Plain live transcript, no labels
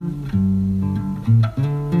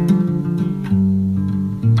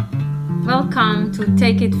Welcome to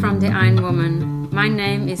Take It from the Iron Woman. My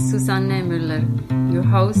name is Susanne Müller, your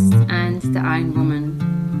host and the Iron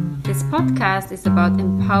Woman. This podcast is about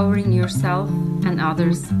empowering yourself and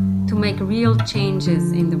others to make real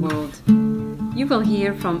changes in the world. You will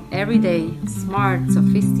hear from everyday, smart,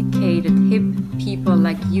 sophisticated, hip people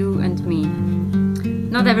like you and me.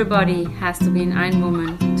 Not everybody has to be an Iron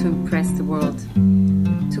Woman to impress the world.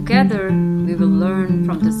 Together, we will learn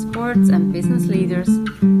from the sports and business leaders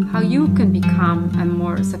how you can become a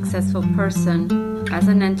more successful person as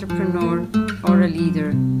an entrepreneur or a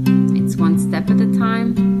leader. It's one step at a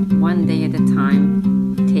time, one day at a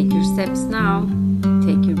time. Take your steps now.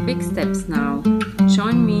 Take your big steps now.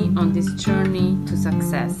 Join me on this journey to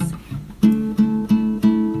success.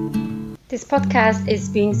 This podcast is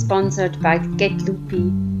being sponsored by Get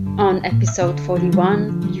Loopy. On episode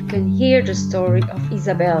 41, you can hear the story of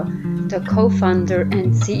Isabel, the co-founder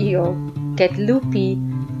and CEO. Get Loopy,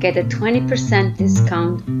 get a 20%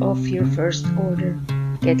 discount off your first order.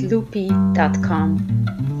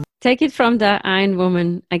 GetLoopy.com. Take it from the Iron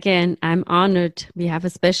Woman. Again, I'm honored. We have a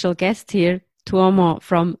special guest here, Tuomo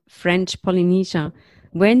from French Polynesia.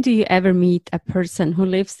 When do you ever meet a person who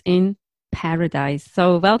lives in paradise?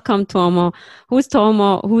 So welcome, Tuomo. Who's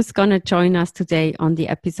Tuomo? Who's going to join us today on the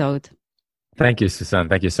episode? Thank you, Susanne.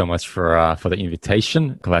 Thank you so much for the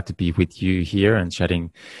invitation. Glad to be with you here and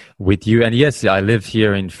chatting with you. And yes, I live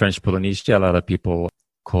here in French Polynesia. A lot of people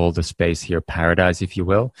call the space here paradise, if you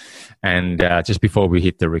will. And just before we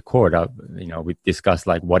hit the record, we discussed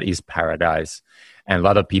like what is paradise. And a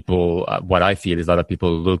lot of people, what I feel is a lot of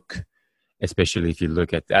people look, especially if you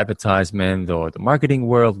look at the advertisement or the marketing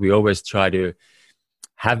world, we always try to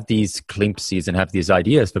have these glimpses and have these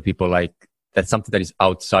ideas for people like that's something that is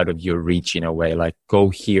outside of your reach in a way, like go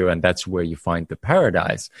here and that's where you find the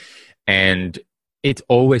paradise. And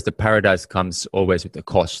the paradise comes always with a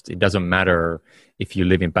cost. It doesn't matter if you're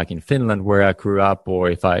living back in Finland where I grew up, or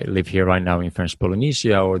if I live here right now in French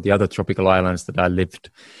Polynesia or the other tropical islands that I lived.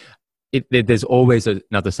 There's always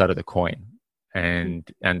another side of the coin. And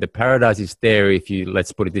the paradise is there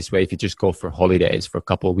let's put it this way, if you just go for holidays for a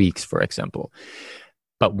couple of weeks, for example.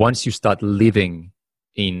 But once you start living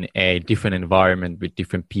in a different environment with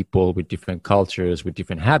different people, with different cultures, with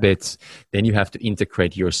different habits, then you have to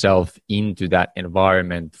integrate yourself into that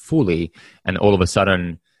environment fully. And all of a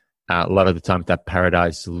sudden, a lot of the time that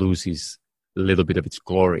paradise loses a little bit of its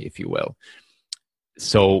glory, if you will.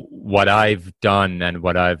 So what I've done and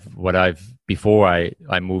what I've before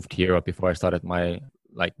I moved here, or before I started my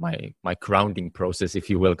grounding process, if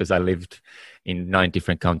you will, because I lived in 9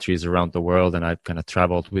 different countries around the world and I kind of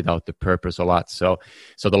traveled without the purpose a lot. So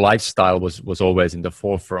the lifestyle was always in the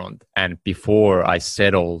forefront. And before I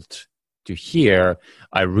settled to here,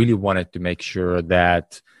 I really wanted to make sure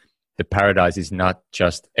that the paradise is not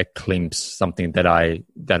just a glimpse, something that I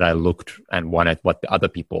looked and wanted what the other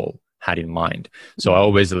people had in mind. So I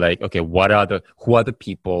always okay, who are the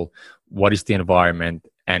people? What is the environment?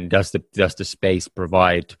 And does the space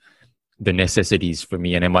provide the necessities for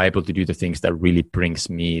me? And am I able to do the things that really brings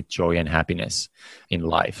me joy and happiness in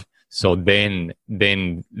life? So then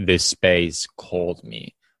this space called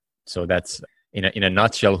me. So that's in a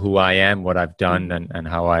nutshell who I am, what I've done, and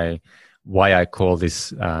why I call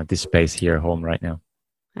this space here home right now.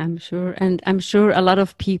 I'm sure a lot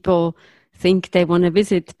of people think they want to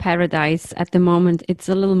visit paradise. At the moment, it's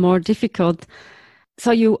a little more difficult.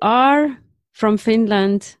 So you are from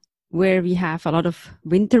Finland, where we have a lot of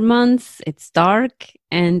winter months. It's dark,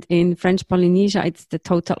 and in French Polynesia, it's the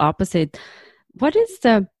total opposite. What is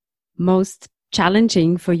the most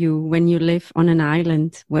challenging for you when you live on an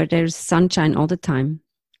island where there's sunshine all the time?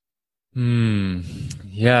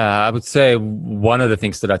 Yeah, I would say one of the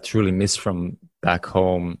things that I truly miss from back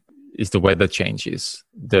home is the weather changes,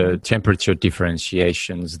 the temperature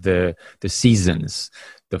differentiations, the seasons,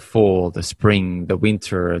 the fall, the spring, the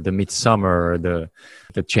winter, the midsummer, the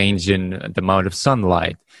change in the amount of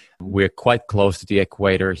sunlight. We're quite close to the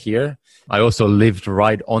equator here. I also lived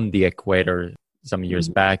right on the equator some years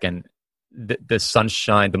back, and the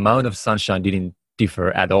sunshine, the amount of sunshine didn't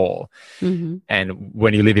differ at all. Mm-hmm. And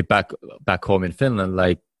when you live it back home in Finland,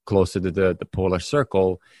 like closer to the polar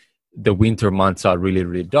circle, the winter months are really,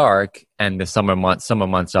 really dark, and the summer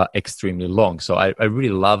months are extremely long. So I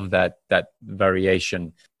really love that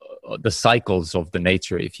variation, the cycles of the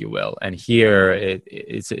nature, if you will. And here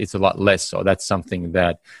it's a lot less. So that's something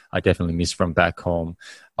that I definitely miss from back home.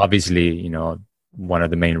 Obviously, one of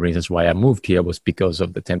the main reasons why I moved here was because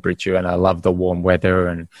of the temperature, and I love the warm weather,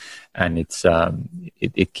 and it's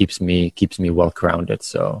it keeps me well grounded.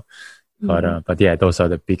 So But yeah, those are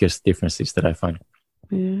the biggest differences that I find.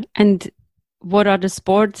 Yeah. And what are the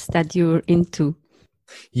sports that you're into?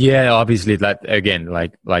 Yeah, obviously that again,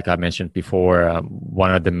 like I mentioned before,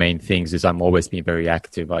 one of the main things is I'm always been very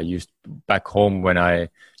active. I used back home when I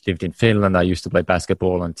lived in Finland, I used to play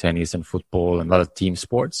basketball and tennis and football and a lot of team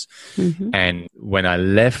sports. And when I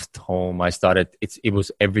left home, I started, it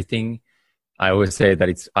was everything. I always say that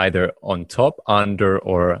it's either on top, under,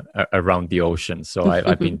 or around the ocean. So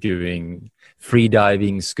I've been doing free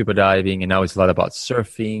diving, scuba diving, and now it's a lot about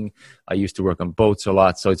surfing. I used to work on boats a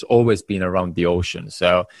lot, so it's always been around the ocean.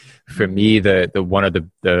 So for me, the one of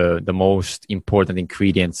the most important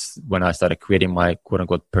ingredients when I started creating my quote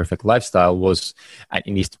unquote perfect lifestyle was it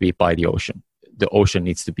needs to be by the ocean. The ocean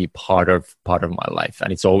needs to be part of my life,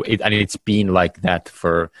 and it's been like that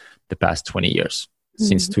for the past 20 years.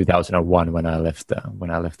 Since 2001 when I left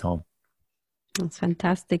home. That's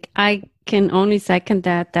fantastic. I can only second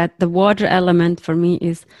that the water element for me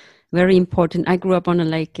is very important. I grew up on a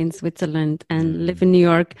lake in Switzerland and live in New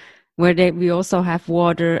York where we also have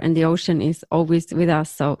water and the ocean is always with us.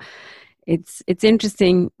 So it's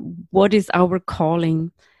interesting. What is our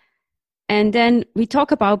calling? And then we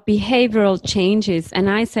talk about behavioral changes. And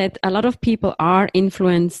I said a lot of people are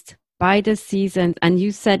influenced by the seasons. And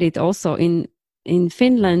you said it also in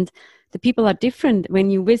Finland, the people are different when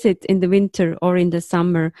you visit in the winter or in the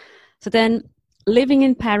summer. So then living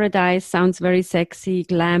in paradise sounds very sexy,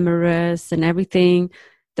 glamorous and everything,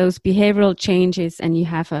 those behavioral changes. And you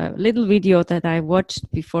have a little video that I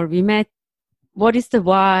watched before we met. What is the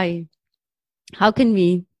why? How can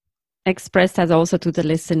we express that also to the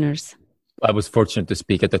listeners? I was fortunate to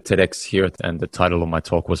speak at the TEDx here, and the title of my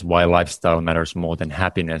talk was Why Lifestyle Matters More Than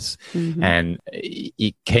Happiness. And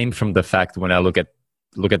it came from the fact when I look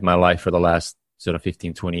at my life for the last sort of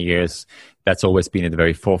 15, 20 years, that's always been at the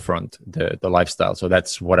very forefront, the lifestyle. So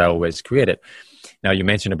that's what I always created. Now, you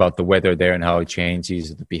mentioned about the weather there and how it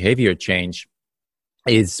changes, the behavior change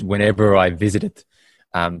is whenever I visited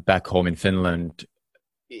back home in Finland.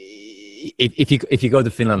 If you go to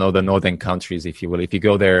Finland or the northern countries, if you will, if you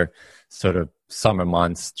go there sort of summer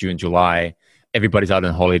months, June, July, everybody's out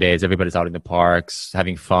on holidays, everybody's out in the parks,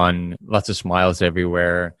 having fun, lots of smiles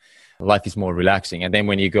everywhere. Life is more relaxing. And then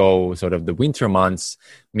when you go sort of the winter months,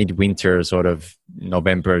 midwinter, sort of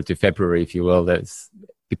November to February, if you will, there's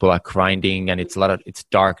people are grinding and it's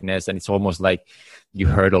darkness and it's almost like you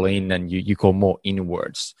hurtle in and you go more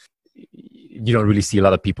inwards. You don't really see a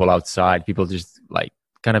lot of people outside. People just like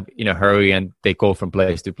kind of in a hurry and they go from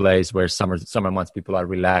place to place, where summer months people are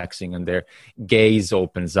relaxing and their gaze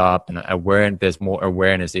opens up and there's more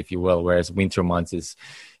awareness, if you will, whereas winter months is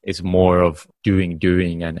more of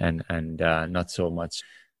doing and not so much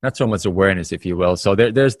awareness, if you will. So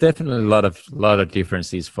there's definitely a lot of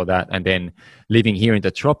differences for that. And then living here in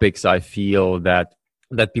the tropics, I feel that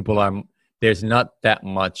people there's not that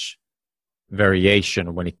much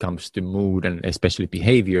variation when it comes to mood and especially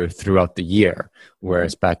behavior throughout the year,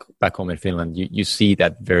 whereas back home in Finland you see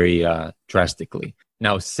that very drastically.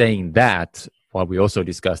 Now, saying that, what we also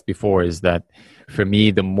discussed before is that for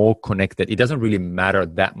me, the more connected, it doesn't really matter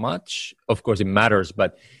that much. Of course it matters,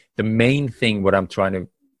 but the main thing what I'm trying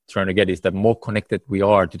to get is that more connected we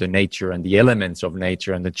are to the nature and the elements of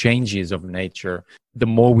nature and the changes of nature, the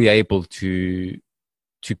more we are able to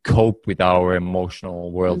cope with our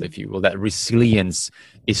emotional world, if you will. That resilience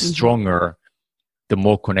is stronger the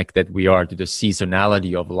more connected we are to the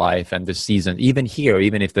seasonality of life and the season. Even here,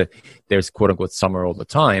 even if there's quote unquote summer all the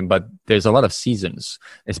time, but there's a lot of seasons,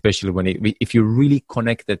 especially if you're really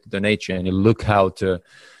connected to the nature and you look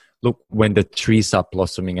when the trees are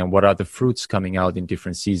blossoming and what are the fruits coming out in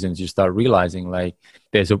different seasons, you start realizing like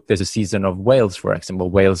there's a season of whales, for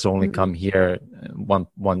example. Whales only come here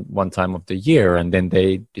one time of the year and then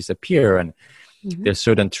they disappear, and there's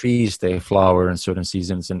certain trees, they flower in certain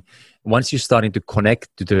seasons. And once you're starting to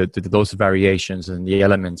connect to those variations and the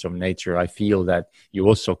elements of nature, I feel that you're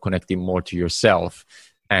also connecting more to yourself.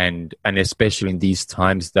 And especially in these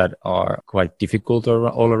times that are quite difficult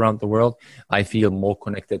all around the world, I feel more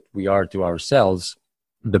connected we are to ourselves,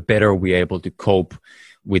 the better we're able to cope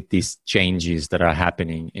with these changes that are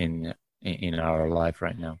happening in our life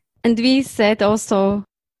right now. And we said also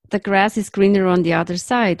the grass is greener on the other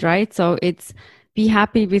side, right? So it's be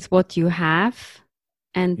happy with what you have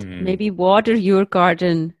and maybe water your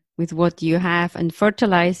garden with what you have and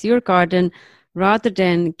fertilize your garden rather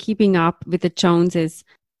than keeping up with the Joneses.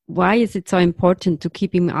 Why is it so important to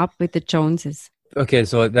keeping up with the Joneses? Okay,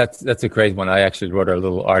 so that's a great one. I actually wrote a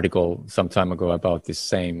little article some time ago about this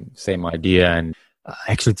same idea, and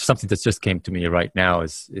actually something that just came to me right now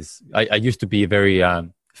is I used to be very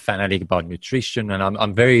fanatic about nutrition, and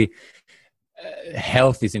I'm very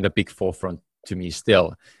health is in the big forefront to me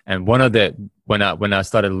still. And one of the when I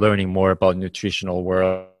started learning more about nutritional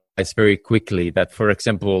world, it's very quickly that, for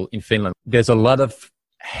example, in Finland, there's a lot of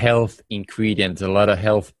health ingredients, a lot of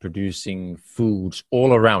health producing foods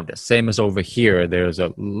all around us. Same as over here, there's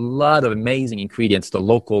a lot of amazing ingredients, the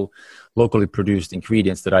locally produced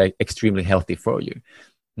ingredients that are extremely healthy for you.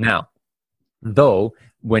 Now, though,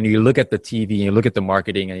 when you look at the TV, you look at the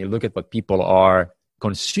marketing, and you look at what people are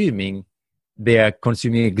consuming, they are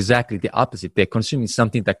consuming exactly the opposite. They're consuming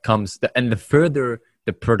something that and the further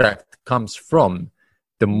the product comes from,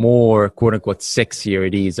 the more quote unquote sexier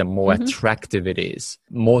it is and more attractive it is,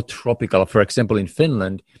 more tropical. For example, in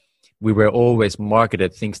Finland, we were always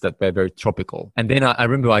marketed things that were very tropical. And then I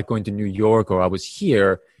remember going to New York, or I was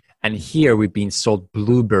here, and here we've been sold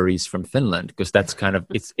blueberries from Finland, because that's kind of,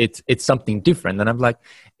 it's something different. And I'm like,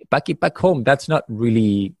 back home, that's not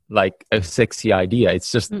really like a sexy idea.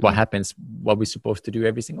 It's just what happens, what we're supposed to do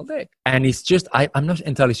every single day. And it's just, I'm not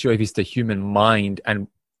entirely sure if it's the human mind, and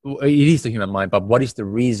it is the human mind, but what is the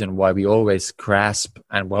reason why we always grasp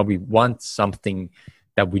and why we want something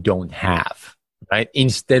that we don't have, right?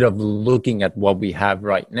 Instead of looking at what we have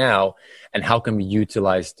right now and how can we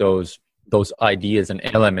utilize those ideas and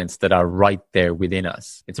elements that are right there within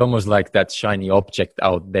us. It's almost like that shiny object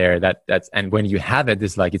out there and when you have it,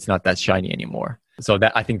 it's like, it's not that shiny anymore. So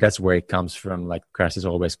that, I think that's where it comes from. Like, grass is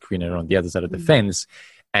always greener on the other side of the fence.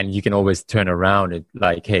 And you can always turn around it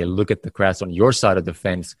like, hey, look at the grass on your side of the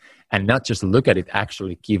fence, and not just look at it,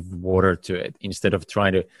 actually give water to it, instead of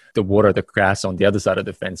trying to water the grass on the other side of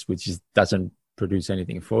the fence, which doesn't produce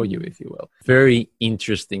anything for you, if you will. Very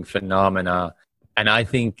interesting phenomena. And I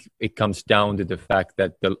think it comes down to the fact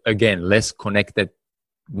that, again, less connected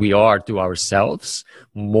we are to ourselves,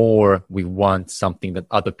 more we want something that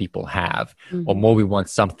other people have, or more we want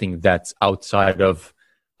something that's outside of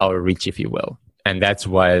our reach, if you will. And that's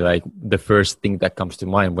why, like, the first thing that comes to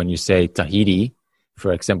mind when you say Tahiti,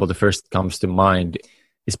 for example, the first comes to mind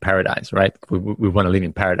is paradise, right? We want to live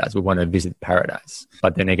in paradise. We want to visit paradise.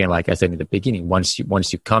 But then again, like I said in the beginning, once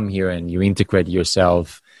you come here and you integrate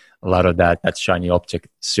yourself, a lot of that shiny object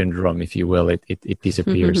syndrome, if you will, it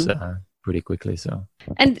disappears pretty quickly. So,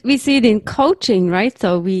 and we see it in coaching, right?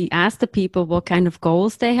 So we ask the people what kind of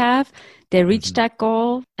goals they have. They reach that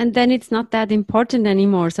goal, and then it's not that important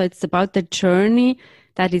anymore. So it's about the journey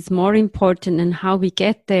that is more important, and how we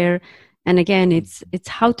get there. And again, it's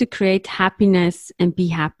how to create happiness and be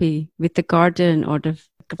happy with the garden or the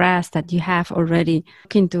grass that you have already.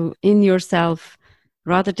 Look in yourself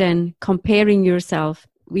rather than comparing yourself.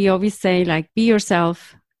 We always say, like, be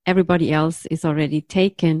yourself. Everybody else is already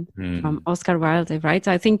taken, from Oscar Wilde, right?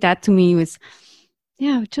 So I think that to me was,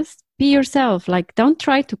 just be yourself. Like, don't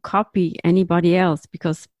try to copy anybody else,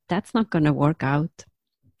 because that's not going to work out.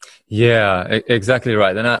 Yeah, exactly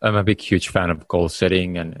right. And I'm a huge fan of goal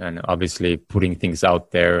setting and obviously putting things out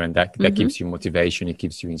there, and that gives you motivation, it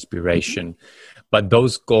gives you inspiration. But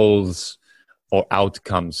those goals or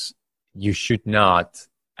outcomes, you should not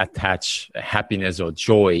attach happiness or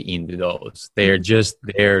joy into those. They're just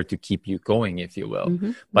there to keep you going, if you will.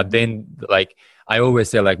 But then, like, I always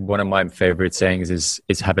say, like, one of my favorite sayings is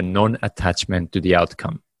have a non-attachment to the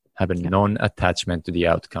outcome. Have a non-attachment to the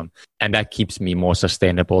outcome. And that keeps me more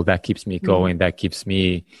sustainable. That keeps me going. That keeps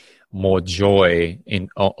me more joy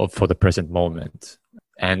for the present moment.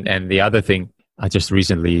 And the other thing, I just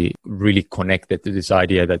recently really connected to this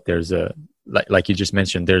idea that there's like you just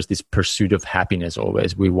mentioned, there's this pursuit of happiness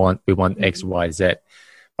always. We want X, Y, Z.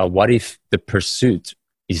 But what if the pursuit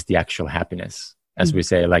is the actual happiness? As we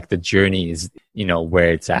say, like, the journey is,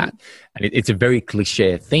 where it's at. And it's a very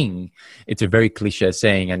cliche thing. It's a very cliche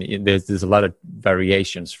saying. And there's a lot of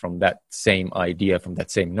variations from that same idea, from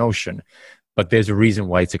that same notion. But there's a reason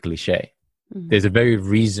why it's a cliche. There's a very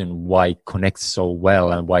reason why it connects so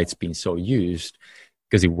well and why it's been so used,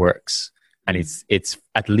 because it works. And it's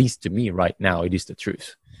at least to me right now, it is the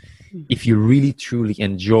truth. If you really truly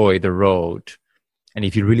enjoy the road, and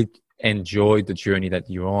if you really enjoy the journey that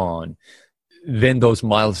you're on, then those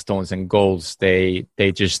milestones and goals, they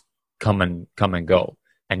just come and go,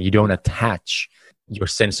 and you don't attach your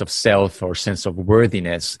sense of self or sense of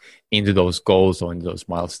worthiness into those goals or into those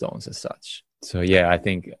milestones as such. So yeah, I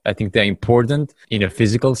think they're important in a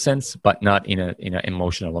physical sense, but not in an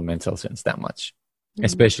emotional or mental sense that much,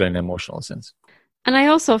 especially in an emotional sense. And I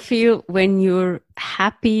also feel when you're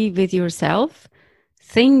happy with yourself,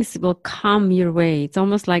 things will come your way. It's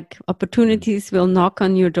almost like opportunities will knock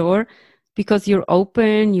on your door, because you're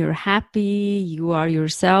open, you're happy, you are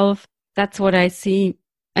yourself. That's what I see.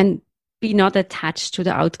 And be not attached to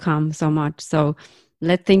the outcome so much. So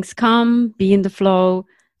let things come, be in the flow,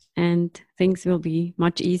 and things will be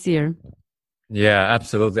much easier. Yeah,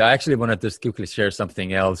 absolutely. I actually wanted to just quickly share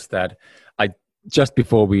something else that I just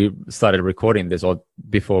before we started recording this, or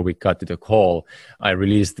before we got to the call, I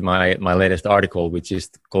released my latest article, which is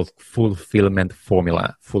called Fulfillment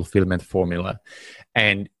Formula. Fulfillment Formula.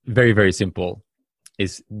 And very, very simple.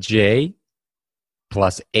 Is J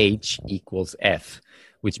plus H equals F,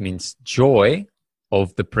 which means joy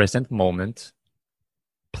of the present moment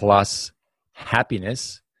plus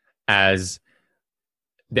happiness as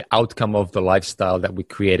the outcome of the lifestyle that we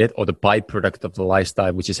created, or the byproduct of the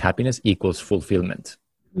lifestyle, which is happiness, equals fulfillment,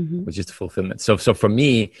 which is the fulfillment. So for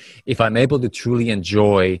me, if I'm able to truly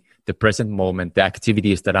enjoy the present moment, the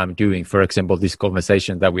activities that I'm doing, for example, this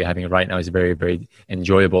conversation that we're having right now is very, very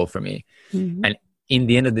enjoyable for me. And in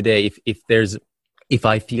the end of the day, if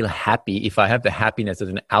I feel happy, if I have the happiness as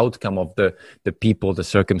an outcome of the people, the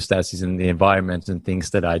circumstances, and the environments and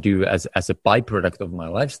things that I do as a byproduct of my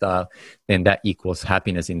lifestyle, then that equals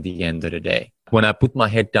happiness in the end of the day. When I put my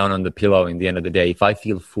head down on the pillow in the end of the day, if I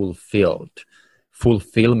feel fulfilled,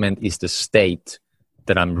 fulfillment is the state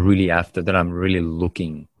that I'm really after, that I'm really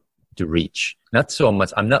looking to reach. Not so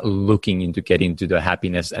much, I'm not looking into getting to the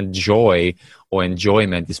happiness, and joy or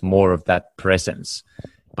enjoyment is more of that presence.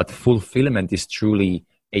 But fulfillment is truly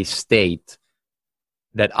a state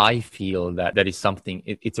that I feel that is something,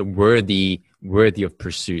 it's a worthy of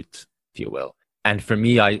pursuit, if you will. And for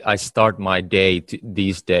me, I start my day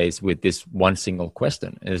these days with this one single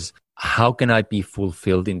question is, how can I be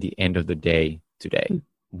fulfilled in the end of the day today?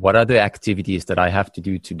 What are the activities that I have to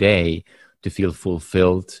do today to feel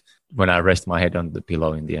fulfilled when I rest my head on the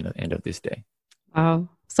pillow in the end of this day? Wow,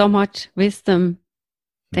 so much wisdom.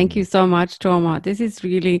 Thank you so much, Tuomo. This is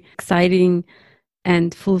really exciting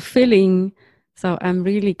and fulfilling. So I'm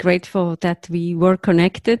really grateful that we were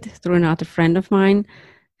connected through another friend of mine.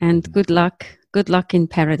 And good luck in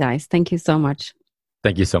paradise. Thank you so much.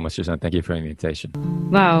 Thank you so much, Susan. Thank you for the invitation.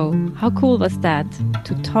 Wow, how cool was that?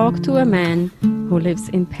 To talk to a man who lives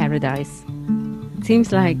in paradise. It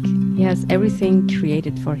seems like he has everything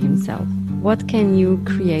created for himself. What can you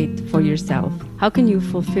create for yourself? How can you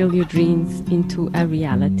fulfill your dreams into a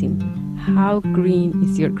reality? How green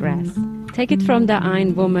is your grass? Take it from the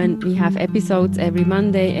Ein Woman. We have episodes every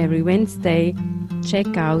Monday, every Wednesday.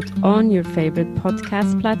 Check out on your favorite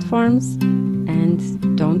podcast platforms.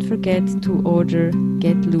 And don't forget to order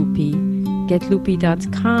Get Loopy.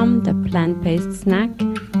 GetLoopy.com, the plant-based snack.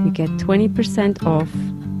 You get 20%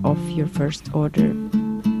 off your first order.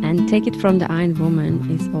 And Take It From the Ein Woman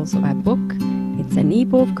is also a book. It's an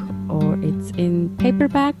ebook or it's in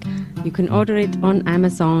paperback. You can order it on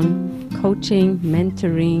Amazon. Coaching,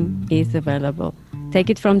 mentoring is available. Take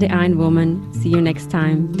It From the Ein Woman. See you next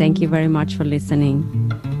time. Thank you very much for listening.